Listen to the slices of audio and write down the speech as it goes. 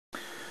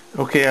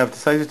Okay, I've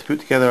decided to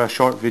put together a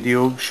short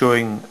video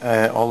showing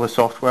all the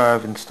software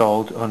I've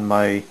installed on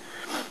my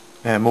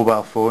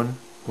mobile phone,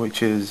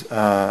 which is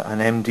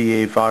an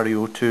MDA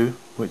Vario 2,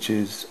 which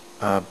is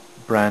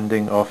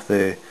branding of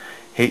the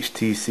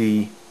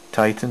HTC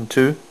Titan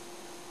 2.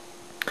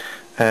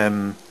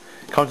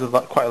 Comes with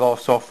quite a lot of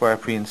software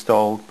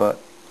pre-installed, but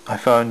I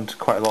found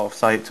quite a lot of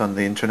sites on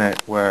the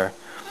internet where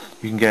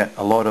you can get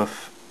a lot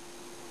of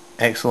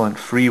excellent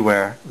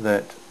freeware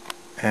that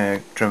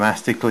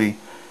dramatically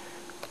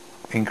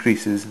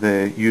increases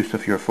the use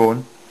of your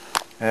phone.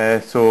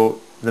 So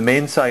the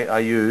main site I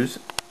use,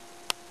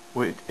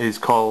 which is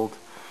called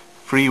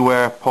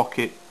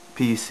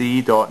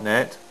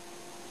freewarepocketpc.net,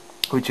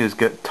 which has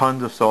got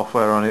tons of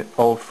software on it,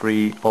 all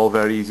free, all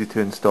very easy to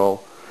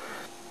install.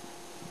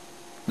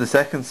 The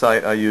second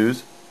site I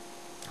use,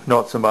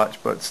 not so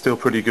much but still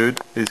pretty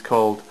good, is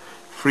called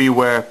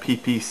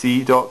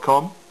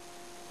freewareppc.com,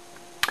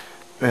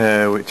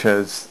 which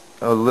has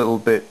a little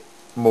bit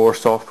more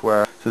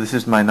software. So this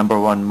is my number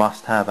one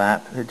must-have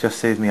app. It just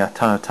saves me a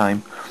ton of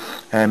time.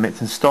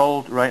 It's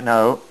installed right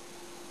now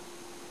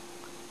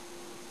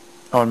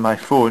on my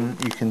phone.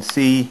 You can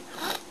see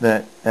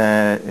that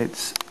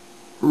it's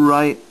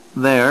right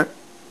there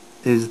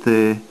is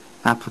the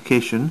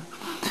application,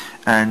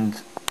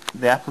 and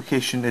the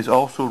application is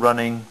also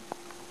running.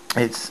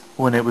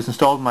 When it was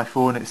installed on my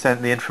phone, it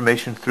sent the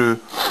information through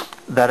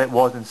that it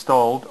was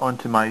installed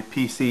onto my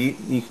PC.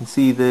 You can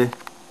see the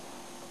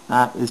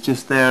app is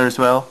just there as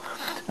well,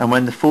 and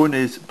when the phone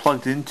is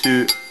plugged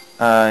into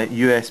a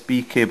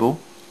USB cable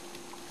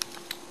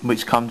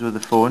which comes with the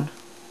phone,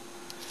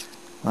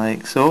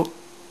 like so,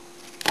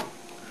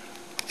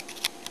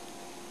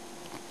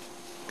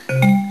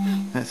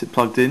 that's it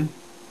plugged in.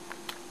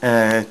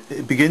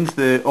 It begins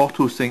the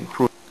autosync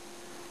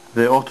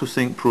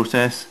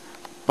process,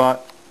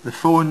 but the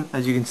phone,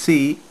 as you can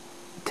see,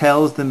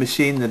 tells the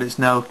machine that it's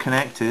now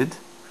connected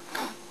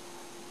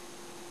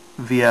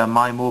via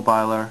My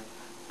Mobiler.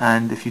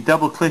 And if you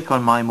double click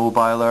on My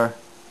Mobiler,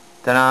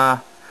 ta-da,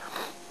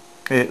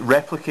 it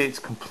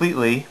replicates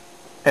completely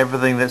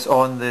everything that's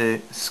on the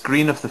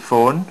screen of the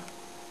phone,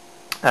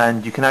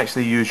 and you can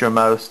actually use your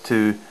mouse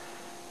to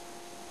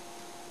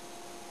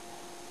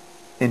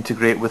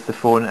integrate with the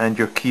phone and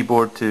your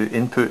keyboard to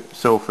input.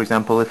 So for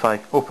example, if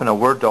I open a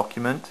Word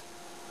document,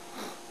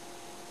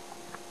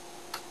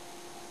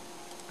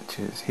 which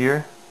is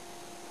here,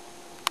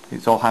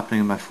 it's all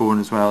happening on my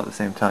phone as well at the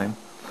same time.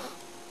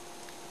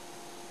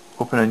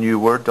 Open a new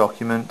Word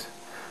document.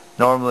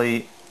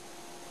 Normally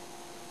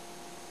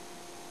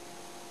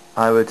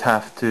I would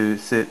have to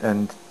sit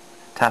and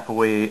tap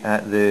away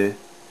at the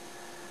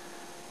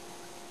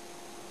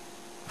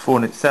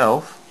phone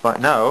itself, but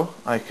now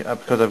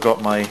because I've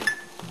got my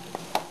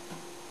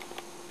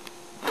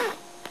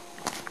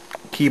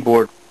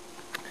keyboard,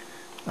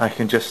 I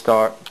can just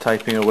start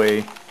typing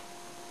away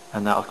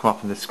and that'll come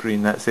up on the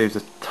screen. That saves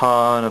a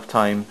ton of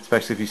time,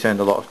 especially if you send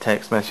a lot of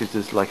text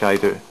messages like I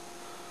do.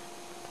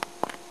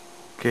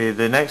 Okay,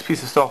 the next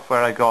piece of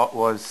software I got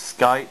was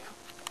Skype.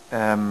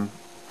 I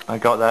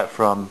got that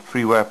from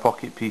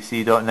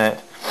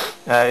freewarepocketpc.net.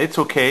 It's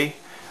okay,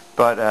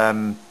 but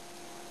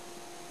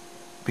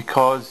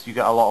because you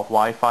get a lot of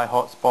Wi-Fi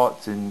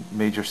hotspots in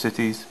major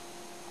cities,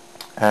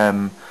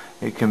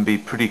 it can be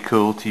pretty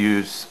cool to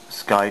use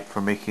Skype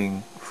for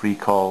making free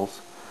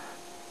calls.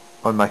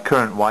 On my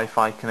current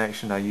Wi-Fi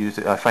connection, I use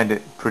it. I find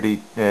it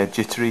pretty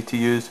jittery to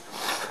use,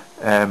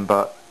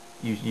 but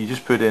you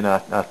just put in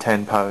a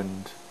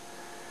 £10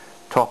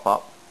 top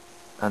up,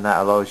 and that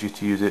allows you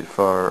to use it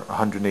for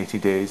 180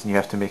 days, and you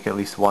have to make at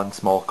least one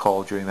small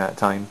call during that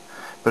time.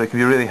 But it can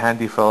be really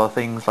handy for other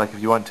things, like if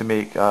you want to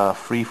make a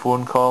free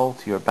phone call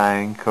to your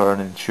bank or an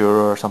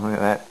insurer or something like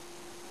that.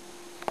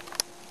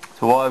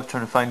 So what I was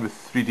trying to find with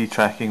 3D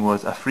tracking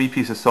was a free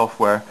piece of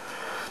software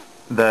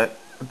that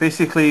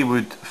basically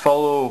would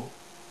follow,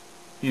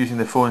 using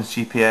the phone's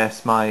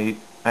GPS, my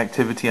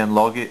activity and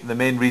log it. The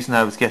main reason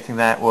I was getting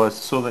that was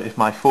so that if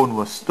my phone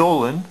was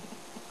stolen,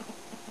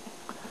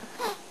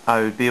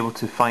 I would be able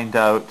to find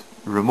out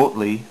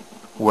remotely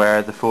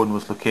where the phone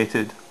was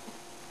located.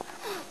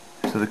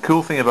 So the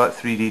cool thing about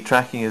 3D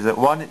tracking is that,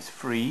 one, it's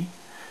free,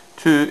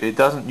 two, it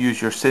doesn't use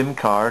your SIM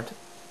card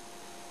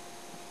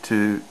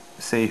to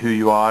say who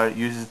you are. It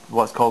uses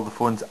what's called the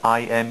phone's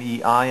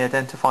IMEI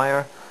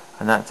identifier,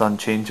 and that's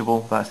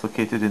unchangeable. That's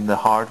located in the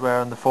hardware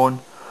on the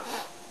phone.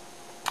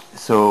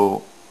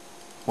 So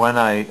when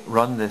I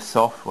run this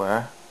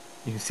software,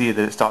 you can see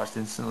that it starts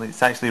instantly.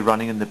 It's actually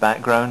running in the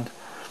background.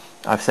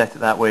 I've set it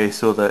that way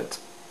so that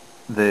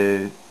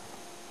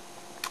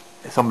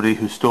somebody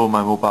who stole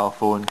my mobile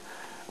phone,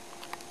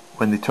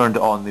 when they turned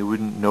it on, they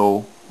wouldn't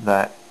know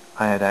that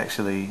I had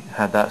actually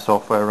had that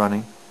software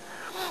running.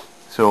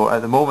 So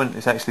at the moment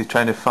it's actually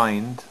trying to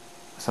find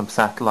some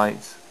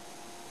satellites.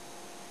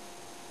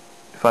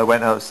 If I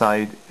went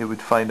outside, it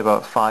would find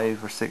about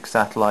 5 or 6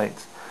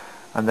 satellites,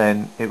 and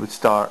then it would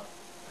start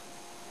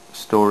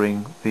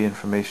storing the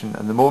information.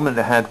 And the moment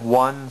it had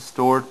one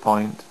stored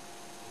point,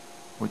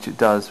 which it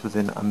does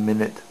within a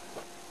minute,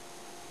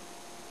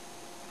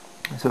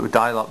 So it would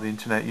dial up the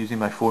internet using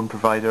my phone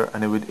provider,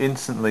 and it would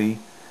instantly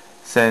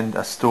send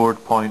a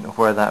stored point of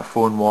where that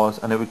phone was,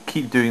 and it would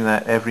keep doing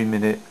that every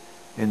minute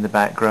in the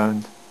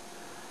background.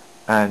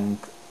 And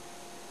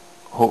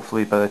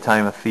hopefully by the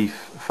time a thief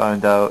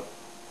found out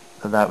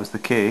that that was the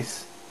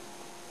case,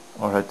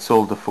 or had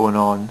sold the phone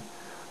on,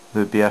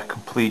 there would be a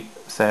complete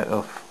set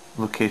of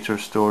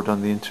locators stored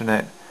on the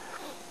internet.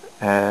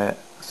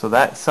 So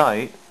that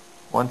site,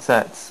 once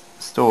that's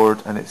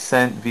stored and it's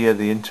sent via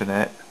the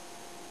internet,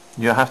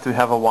 you don't have to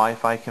have a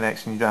Wi-Fi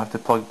connection, you don't have to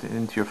plug it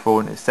into your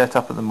phone. It's set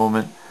up at the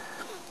moment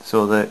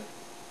so that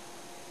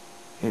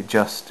it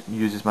just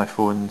uses my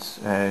phone's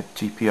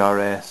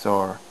GPRS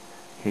or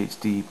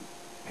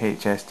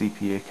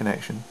HSDPA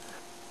connection.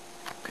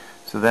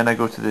 So then I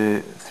go to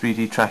the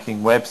 3D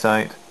tracking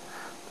website.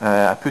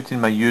 I put in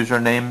my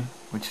username,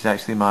 which is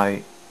actually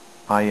my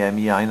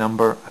IMEI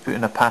number. I put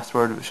in a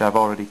password which I've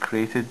already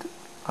created.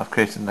 I've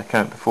created an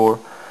account before.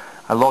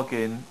 I log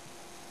in,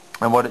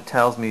 and what it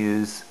tells me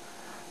is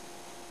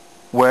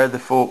where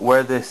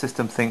the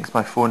system thinks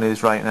my phone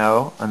is right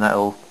now, and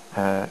that'll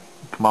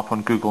come up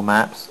on Google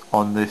Maps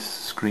on this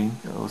screen.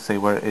 It'll say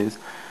where it is,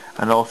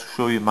 and it'll also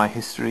show you my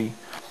history,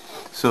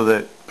 so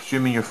that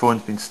presuming your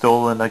phone's been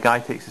stolen, a guy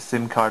takes a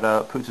SIM card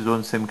out, puts his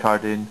own SIM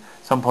card in,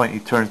 at some point he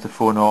turns the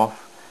phone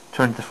off,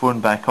 turns the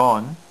phone back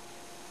on,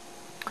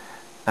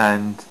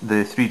 and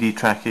the 3D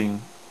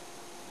tracking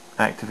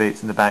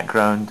activates in the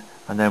background,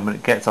 and then when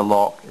it gets a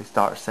lock it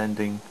starts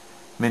sending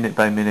minute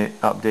by minute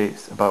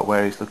updates about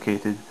where he's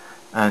located.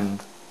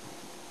 And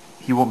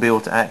he won't be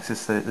able to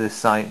access this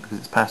site because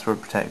it's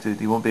password protected.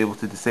 He won't be able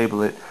to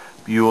disable it,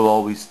 but you will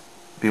always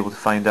be able to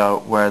find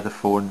out where the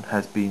phone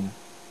has been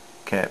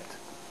kept.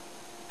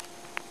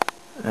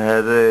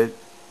 The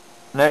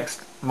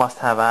next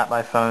must-have app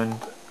I found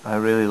I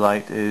really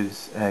liked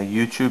is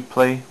YouTube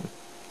Play.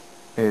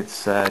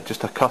 It's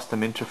just a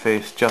custom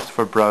interface just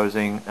for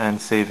browsing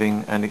and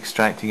saving and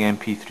extracting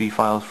MP3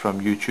 files from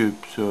YouTube.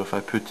 So if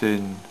I put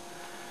in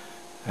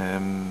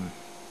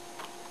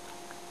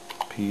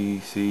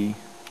PC,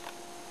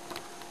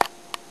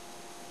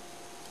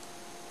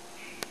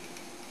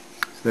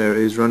 so there it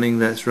is running.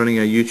 That's running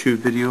a YouTube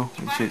video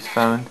which it's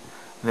found,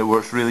 and it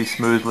works really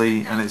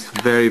smoothly, and it's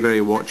very, very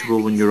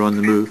watchable when you're on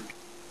the move.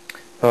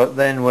 But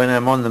then when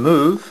I'm on the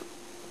move,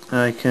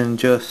 I can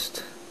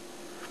just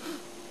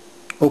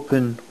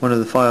open one of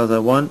the files I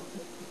want.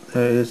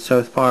 There it is,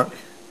 South Park.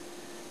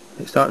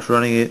 It starts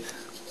running it,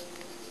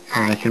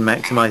 and I can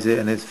maximize it,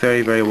 and it's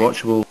very, very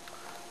watchable.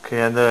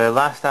 Okay, and the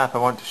last app I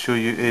want to show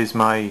you is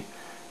my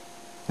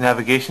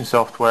navigation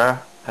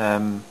software.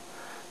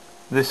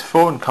 This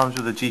phone comes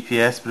with a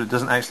GPS, but it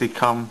doesn't actually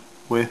come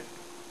with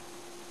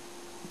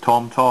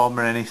TomTom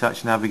or any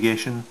such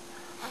navigation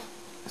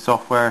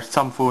software.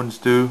 Some phones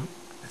do.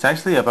 It's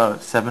actually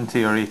about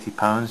 £70 or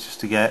 £80 just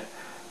to get,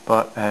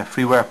 but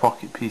Freeware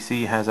Pocket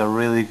PC has a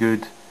really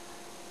good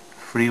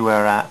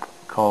freeware app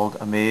called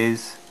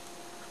Amaze,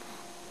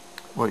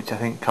 which I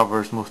think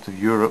covers most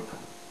of Europe.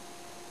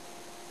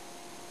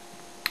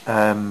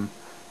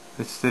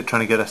 It's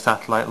trying to get a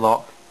satellite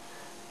lock,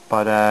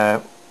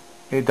 but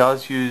it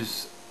does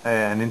use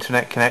an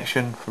internet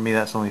connection. For me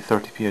that's only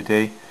 30p a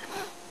day,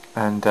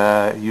 and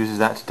it uses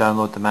that to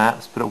download the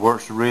maps, but it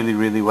works really,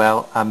 really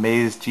well.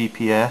 Amaze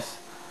GPS,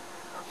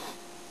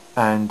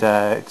 and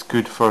it's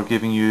good for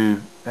giving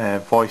you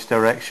voice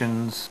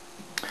directions.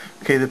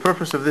 Okay, the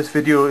purpose of this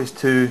video is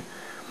to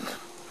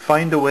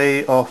find a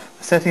way of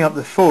setting up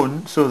the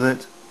phone so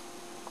that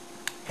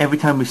every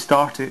time we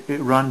start it, it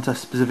runs a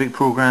specific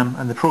program,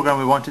 and the program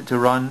we want it to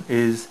run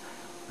is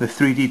the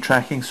 3D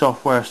tracking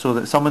software, so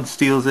that someone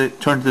steals it,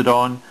 turns it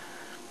on,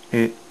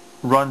 it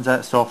runs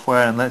that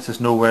software and lets us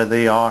know where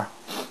they are.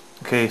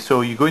 Okay,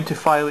 so you go into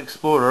File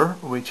Explorer,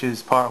 which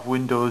is part of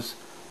Windows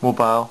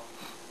Mobile.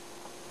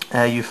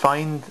 You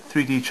find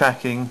 3D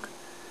tracking,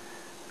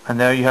 and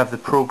there you have the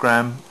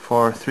program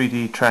for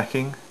 3D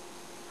tracking,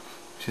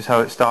 which is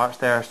how it starts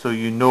there, so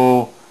you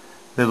know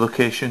the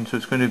location. So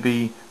it's going to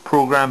be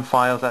program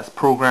files, that's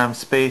program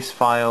space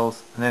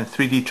files, and then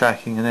 3D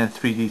tracking, and then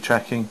 3D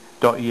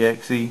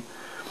tracking.exe.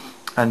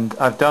 And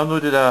I've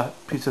downloaded a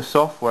piece of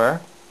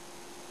software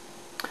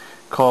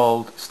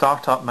called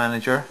Startup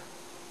Manager,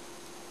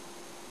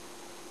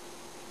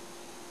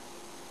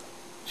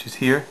 which is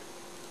here.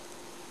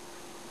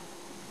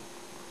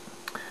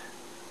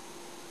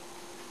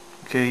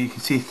 Okay, you can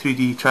see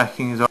 3D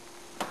tracking is on,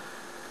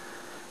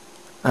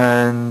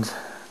 and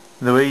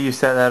the way you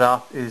set that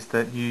up is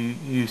that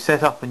you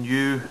set up a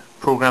new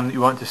program that you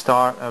want to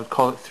start. I would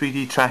call it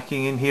 3D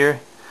tracking in here,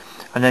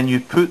 and then you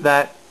put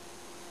that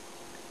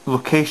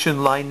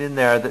location line in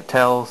there that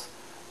tells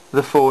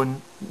the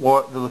phone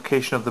what the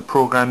location of the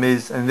program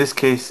is. In this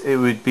case it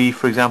would be,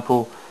 for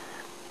example,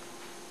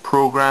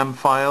 program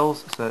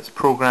files, so that's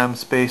program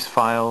space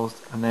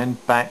files, and then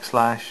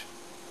backslash,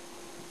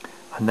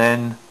 and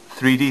then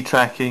 3D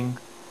tracking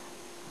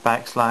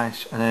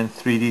backslash, and then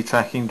 3D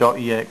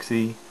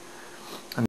tracking.exe,